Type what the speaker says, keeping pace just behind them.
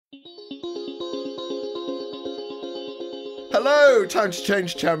Hello, Time to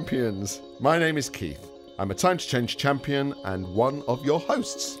Change champions. My name is Keith. I'm a Time to Change champion and one of your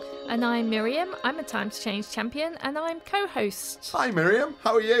hosts. And I'm Miriam. I'm a Time to Change champion and I'm co-host. Hi Miriam,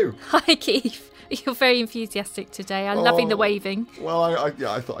 how are you? Hi Keith. You're very enthusiastic today. I'm loving the waving. Well,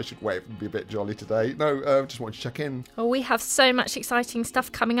 I thought I should wave and be a bit jolly today. No, just wanted to check in. Well, we have so much exciting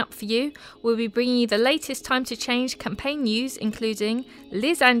stuff coming up for you. We'll be bringing you the latest Time to Change campaign news, including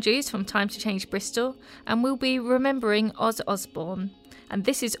Liz Andrews from Time to Change Bristol, and we'll be remembering Oz Osborne. And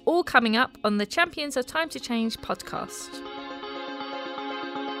this is all coming up on the Champions of Time to Change podcast.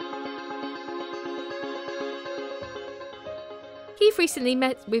 Keith recently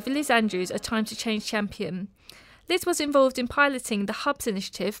met with Liz Andrews, a Time to Change champion. Liz was involved in piloting the Hubs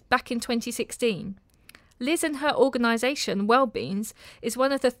initiative back in 2016. Liz and her organisation, Wellbeans, is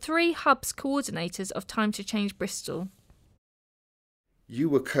one of the 3 Hubs coordinators of Time to Change Bristol. You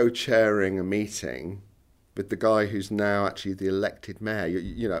were co-chairing a meeting with the guy who's now actually the elected mayor,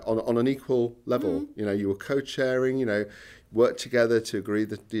 you know, on an equal level. You know, you were co-chairing, worked together to agree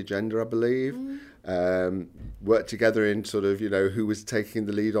the agenda, I believe. Worked together in sort of, who was taking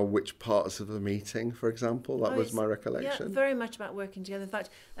the lead on which parts of the meeting, for example. That was my recollection. Yeah, very much about working together. In fact,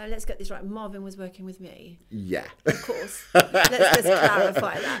 let's get this right. Marvin was working with me. Yeah. Of course. Let's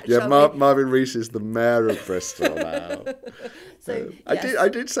clarify that. Yeah, Marvin Rees is the mayor of Bristol now. So yes. I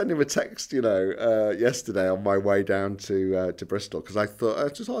did send him a text, yesterday on my way down to Bristol, because I thought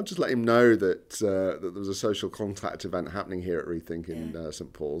I'll just let him know that that there was a social contact event happening here at Rethink in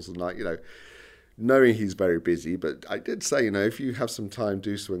St Paul's, and knowing he's very busy, but I did say, if you have some time,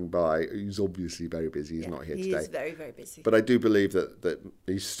 do swing by. He's obviously very busy. He's not here today. He is very, very busy. But I do believe that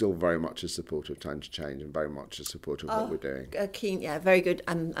he's still very much a supporter of Time to Change and very much a supporter of what we're doing. Keen, very good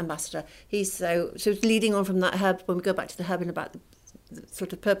ambassador. He's so leading on from that hub, when we go back to the hub and about the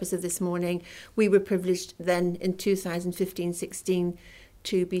sort of purpose of this morning, we were privileged then in 2015-16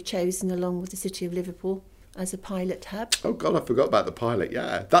 to be chosen along with the City of Liverpool as a pilot hub. Oh God, I forgot about the pilot.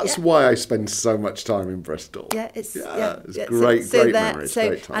 Yeah, that's why I spend so much time in Bristol. It's great memories.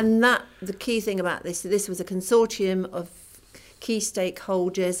 Great time. And the key thing about this was a consortium of key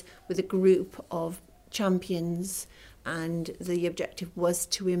stakeholders with a group of champions, and the objective was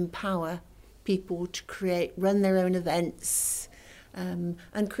to empower people to run their own events, and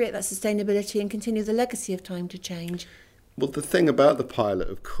create that sustainability and continue the legacy of Time to Change. Well, the thing about the pilot,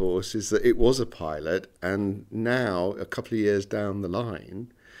 of course, is that it was a pilot, and now, a couple of years down the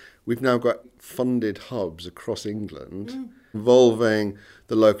line, we've now got funded hubs across England involving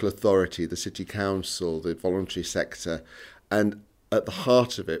the local authority, the city council, the voluntary sector, and at the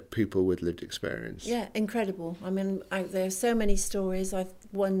heart of it, people with lived experience. Yeah, incredible. I mean, there are so many stories.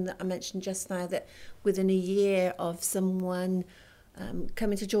 One that I mentioned just now, that within a year of someone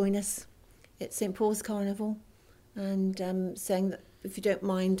coming to join us at St Paul's Carnival, and saying that if you don't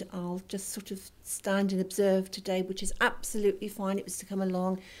mind, I'll just sort of stand and observe today, which is absolutely fine. It was to come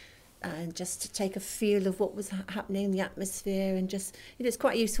along and just to take a feel of what was happening in the atmosphere, and just, it's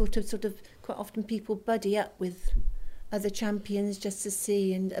quite useful to sort of, quite often people buddy up with other champions just to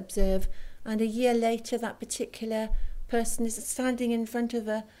see and observe. And a year later, that particular person is standing in front of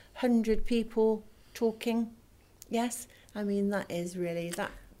 100 people talking. Yes, I mean, that is really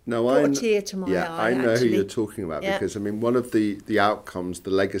that. No, brought a tear to my eye. I know actually. who you're talking about, because I mean, one of the outcomes,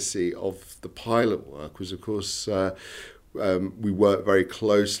 the legacy of the pilot work was, of course, we worked very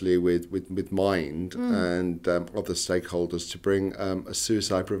closely with Mind and other stakeholders to bring a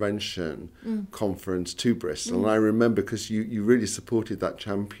suicide prevention conference to Bristol. And I remember, because you really supported that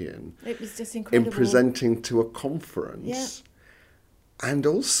champion. It was just incredible. In presenting to a conference, and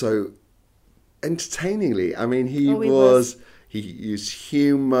also entertainingly. I mean, he used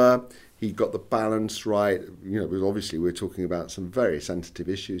humour. He got the balance right. Because obviously we're talking about some very sensitive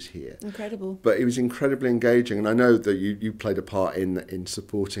issues here. Incredible. But it was incredibly engaging, and I know that you played a part in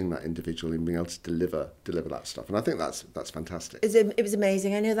supporting that individual, in being able to deliver that stuff. And I think that's fantastic. It was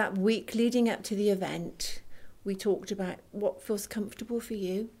amazing. I know that week leading up to the event, we talked about what feels comfortable for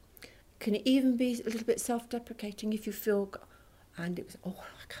you. Can it even be a little bit self-deprecating if you feel, and it was, I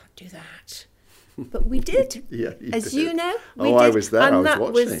can't do that. But we did, you know. We did. I was there. And I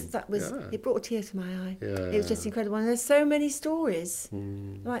was watching. That was. It brought a tear to my eye. Yeah. It was just incredible. And there's so many stories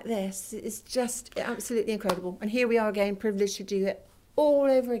like this. It's just absolutely incredible. And here we are again, privileged to do it all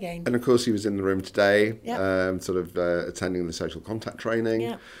over again. And of course, he was in the room today, attending the social contact training.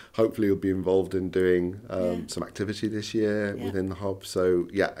 Yep. Hopefully, he'll be involved in doing some activity this year within the hub. So,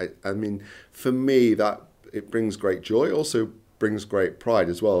 I mean, for me, that it brings great joy. Also, brings great pride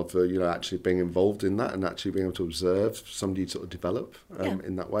as well for, you know, actually being involved in that and actually being able to observe somebody sort of develop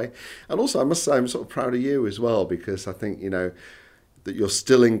in that way. And also, I must say, I'm sort of proud of you as well, because I think, you know, that you're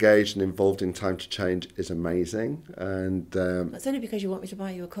still engaged and involved in Time to Change is amazing. And That's only because you want me to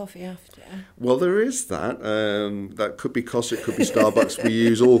buy you a coffee after. well, there is that. That could be Costa, it could be Starbucks. We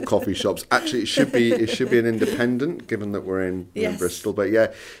use all coffee shops. Actually, it should be an independent, given that we're in Bristol. But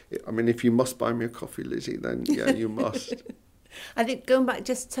yeah, I mean, if you must buy me a coffee, Lizzie, then yeah, you must. I think going back,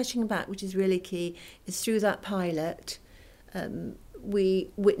 just touching back, which is really key, is through that pilot, we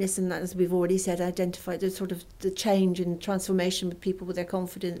witnessed, and that, as we've already said, identified the sort of the change and transformation with people with their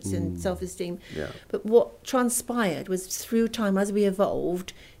confidence and self-esteem. Yeah. But what transpired was through time, as we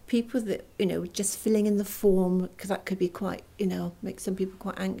evolved, people that, you know, just filling in the form, because that could be quite, you know, make some people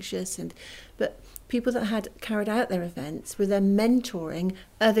quite anxious, but people that had carried out their events were then mentoring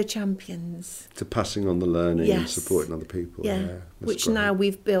other champions. To passing on the learning and supporting other people. Yeah, which great. now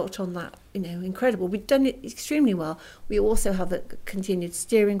we've built on that, you know, incredible. We've done it extremely well. We also have a continued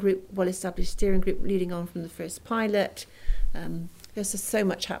steering group, well-established steering group leading on from the first pilot. There's just so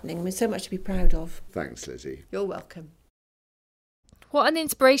much happening. I mean, so much to be proud of. Thanks, Lizzie. You're welcome. What an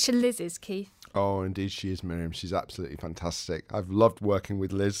inspiration Liz is, Keith. Oh, indeed she is, Miriam. She's absolutely fantastic. I've loved working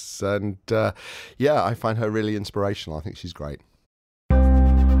with Liz, and yeah, I find her really inspirational. I think she's great.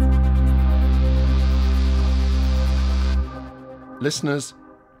 Listeners,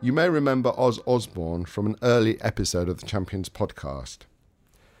 you may remember Oz Osborne from an early episode of the Champions podcast.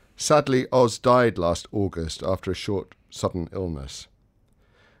 Sadly, Oz died last August after a short, sudden illness.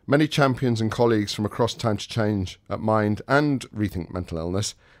 Many champions and colleagues from across Time to Change at Mind and Rethink Mental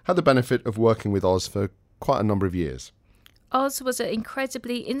Illness had the benefit of working with Oz for quite a number of years. Oz was an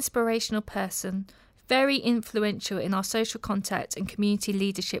incredibly inspirational person, very influential in our social contact and community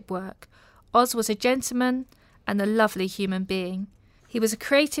leadership work. Oz was a gentleman and a lovely human being. He was a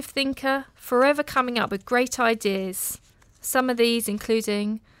creative thinker, forever coming up with great ideas. Some of these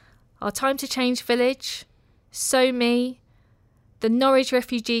including our Time to Change Village, So Me, the Norwich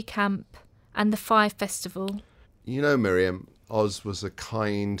Refugee Camp and the Five Festival. You know, Miriam, Oz was a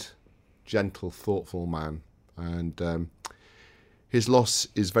kind, gentle, thoughtful man, and his loss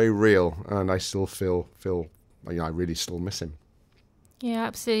is very real, and I still feel you know, I really still miss him. Yeah,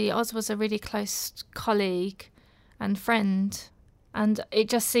 absolutely. Oz was a really close colleague and friend, and it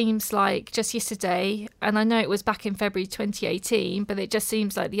just seems like just yesterday, and I know it was back in February 2018, but it just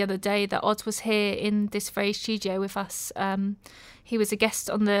seems like the other day that Oz was here in this very studio with us. He was a guest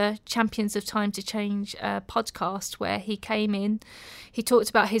on the Champions of Time to Change podcast, where he came in, he talked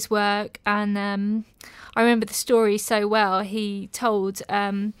about his work, and I remember the story so well. He told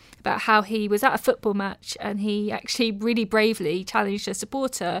about how he was at a football match and he actually really bravely challenged a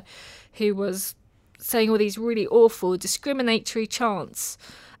supporter who was saying all these really awful discriminatory chants,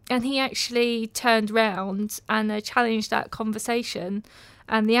 and he actually turned round and challenged that conversation,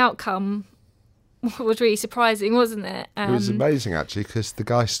 and the outcome was really surprising, wasn't it? It was amazing, actually, because the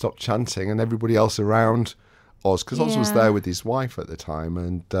guy stopped chanting and everybody else around Oz, because Oz was there with his wife at the time,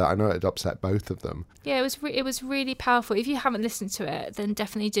 and I know it had upset both of them. Yeah, it was really powerful. If you haven't listened to it, then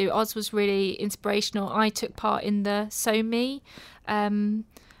definitely do. Oz was really inspirational. I took part in the So Me, and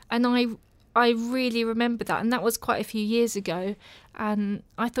I really remember that, and that was quite a few years ago, and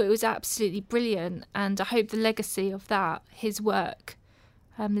I thought it was absolutely brilliant, and I hope the legacy of that, his work,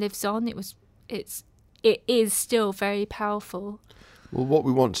 lives on. It is still very powerful. Well, what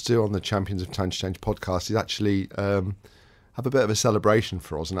we want to do on the Champions of Time to Change podcast is actually have a bit of a celebration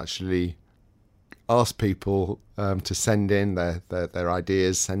for Oz and actually ask people to send in their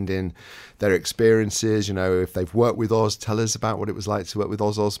ideas, send in their experiences. You know, if they've worked with Oz, tell us about what it was like to work with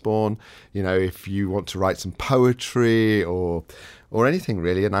Oz Osborne. You know, if you want to write some poetry or anything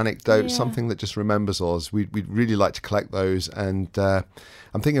really, an anecdote, something that just remembers Oz. We'd really like to collect those, and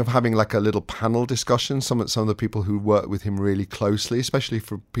I'm thinking of having like a little panel discussion. Some of the people who work with him really closely, especially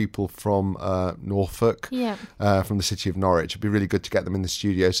for people from Norfolk, from the city of Norwich. It'd be really good to get them in the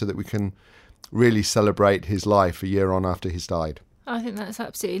studio so that we can really celebrate his life a year on after he's died. I think that's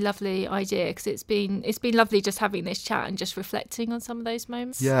absolutely lovely idea, because it's been lovely just having this chat and just reflecting on some of those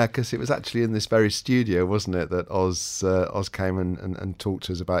moments. Yeah, because it was actually in this very studio, wasn't it, that Oz came and talked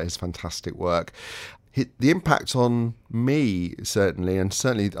to us about his fantastic work. The impact on me, certainly, and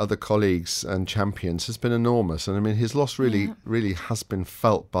certainly other colleagues and champions, has been enormous. And I mean, his loss really has been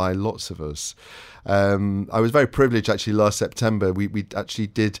felt by lots of us. I was very privileged, actually, last September. We actually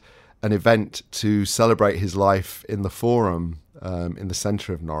did an event to celebrate his life in the Forum in the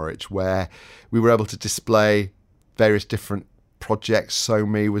centre of Norwich, where we were able to display various different projects. So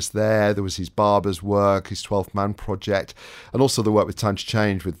Me was there. There was his Barber's work, his 12th Man project, and also the work with Time to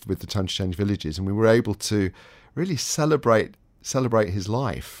Change, with the Time to Change villages. And we were able to really celebrate his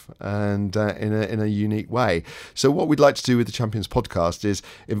life, and in a unique way. So what we'd like to do with the Champions podcast is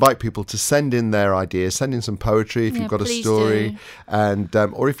invite people to send in their ideas, send in some poetry if you've got a story, and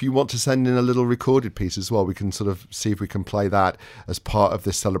or if you want to send in a little recorded piece as well, we can sort of see if we can play that as part of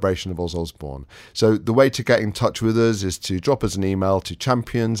this celebration of Oz Osborne. So the way to get in touch with us is to drop us an email to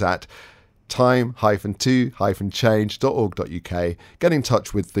champions@time-to-change.org.uk. Get in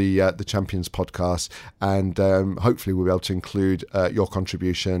touch with the Champions podcast, and hopefully we'll be able to include your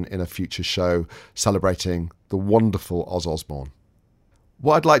contribution in a future show celebrating the wonderful Oz Osborne.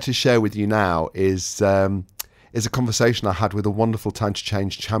 What I'd like to share with you now is a conversation I had with a wonderful Time to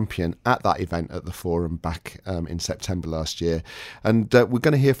Change champion at that event at the Forum back in September last year. And we're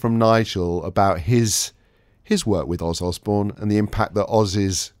going to hear from Nigel about his work with Oz Osborne and the impact that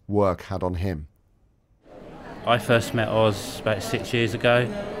Oz's work had on him. I first met Oz about 6 years ago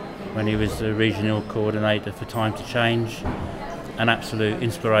when he was the regional coordinator for Time to Change. An absolute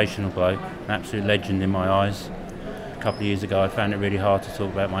inspirational bloke, an absolute legend in my eyes. A couple of years ago I found it really hard to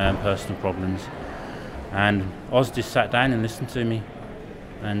talk about my own personal problems, and Oz just sat down and listened to me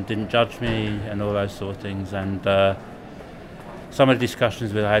and didn't judge me and all those sort of things. And some of the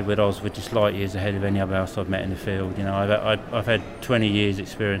discussions we had with Oz were just light years ahead of any other else I've met in the field. You know, I've had 20 years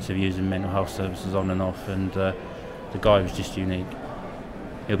experience of using mental health services on and off, and the guy was just unique.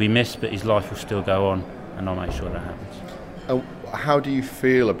 He'll be missed, but his life will still go on, and I'll make sure that happens. How do you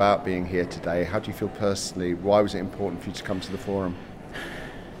feel about being here today? How do you feel personally? Why was it important for you to come to the Forum?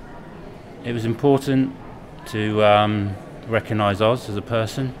 It was important to recognise Oz as a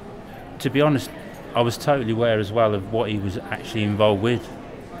person. To be honest, I was totally aware as well of what he was actually involved with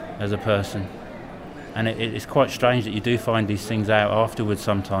as a person, and it's quite strange that you do find these things out afterwards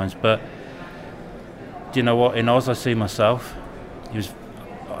sometimes. But do you know what? In Oz, I see myself.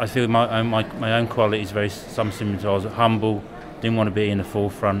 I feel my own qualities very similar to Oz. Humble, didn't want to be in the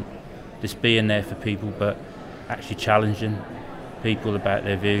forefront, just being there for people, but actually challenging people about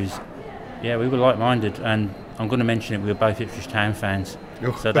their views. Yeah, we were like-minded, and I'm going to mention it, we were both Ipswich Town fans.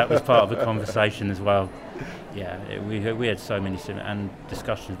 So that was part of the conversation as well. Yeah, we had so many similar and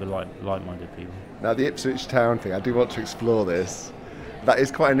discussions with like-minded people. Now the Ipswich Town thing, I do want to explore this. That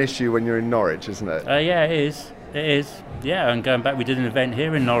is quite an issue when you're in Norwich, isn't it? Yeah, it is. It is. Yeah, and going back, we did an event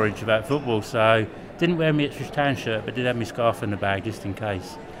here in Norwich about football, so didn't wear my Ipswich Town shirt, but did have my scarf in the bag just in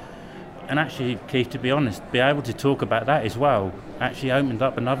case. And actually, Keith, to be honest, be able to talk about that as well actually opened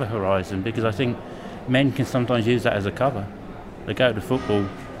up another horizon, because I think men can sometimes use that as a cover. They go to football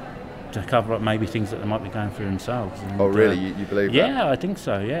to cover up maybe things that they might be going through themselves. And, oh, really? You believe that? Yeah, I think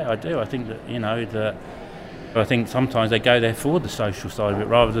so. Yeah, I do. I think that, I think sometimes they go there for the social side of it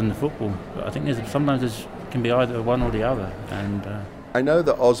rather than the football. But I think sometimes there can be either one or the other. And I know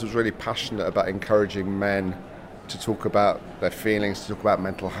that Oz was really passionate about encouraging men to talk about their feelings, to talk about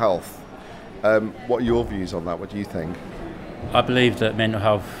mental health. What are your views on that? What do you think? I believe that mental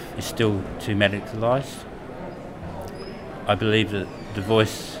health is still too medicalised. I believe that the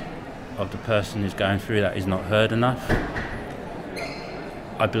voice of the person who's going through that is not heard enough.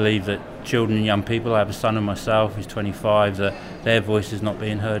 I believe that children and young people, I have a son and myself who's 25, that their voice is not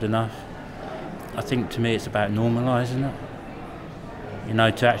being heard enough. I think to me it's about normalising it. You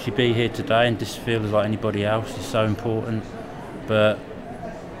know, to actually be here today and just feel like anybody else is so important. But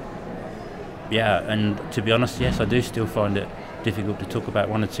yeah, and to be honest, yes, I do still find it difficult to talk about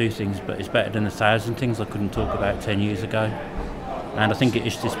one or two things, but it's better than 1,000 things I couldn't talk about 10 years ago. And I think it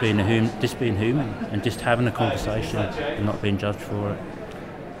is just being human and just having a conversation and not being judged for it.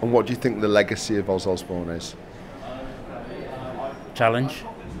 And what do you think the legacy of Oz Osborne is? Challenge,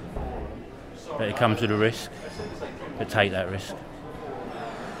 but it comes with a risk, but take that risk.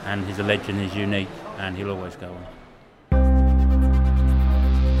 And he's a legend, he's unique, and he'll always go on.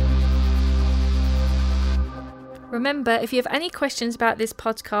 Remember, if you have any questions about this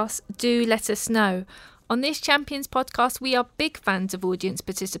podcast, do let us know. On this Champions podcast, we are big fans of audience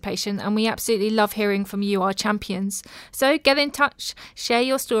participation, and we absolutely love hearing from you, our champions. So get in touch, share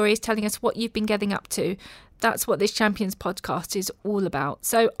your stories, telling us what you've been getting up to. That's what this Champions podcast is all about.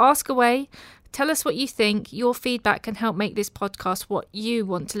 So ask away. Tell us what you think. Your feedback can help make this podcast what you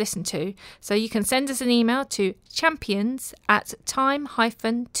want to listen to. So you can send us an email to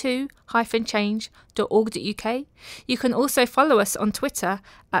champions@time-to-change.org.uk. You can also follow us on Twitter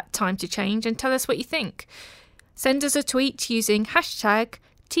 @time-to-change and tell us what you think. Send us a tweet using hashtag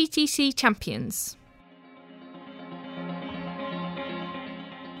 #TTCChampions.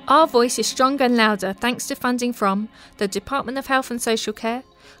 Our voice is stronger and louder thanks to funding from the Department of Health and Social Care,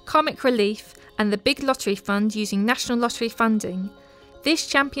 Comic Relief and the Big Lottery Fund using National Lottery funding. This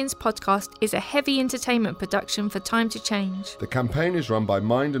Champions podcast is a heavy entertainment production for Time to Change. The campaign is run by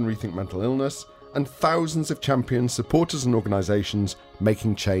Mind and Rethink Mental Illness and thousands of champions, supporters and organisations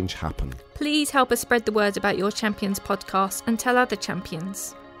making change happen. Please help us spread the word about your Champions podcast and tell other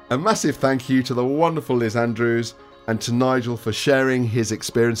champions. A massive thank you to the wonderful Liz Andrews and to Nigel for sharing his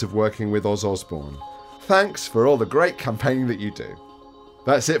experience of working with Oz Osborne. Thanks for all the great campaigning that you do.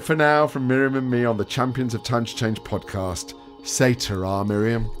 That's it for now from Miriam and me on the Champions of Time to Change podcast. Say ta-ra,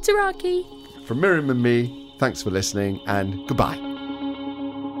 Miriam. Taraki. From Miriam and me, thanks for listening and goodbye.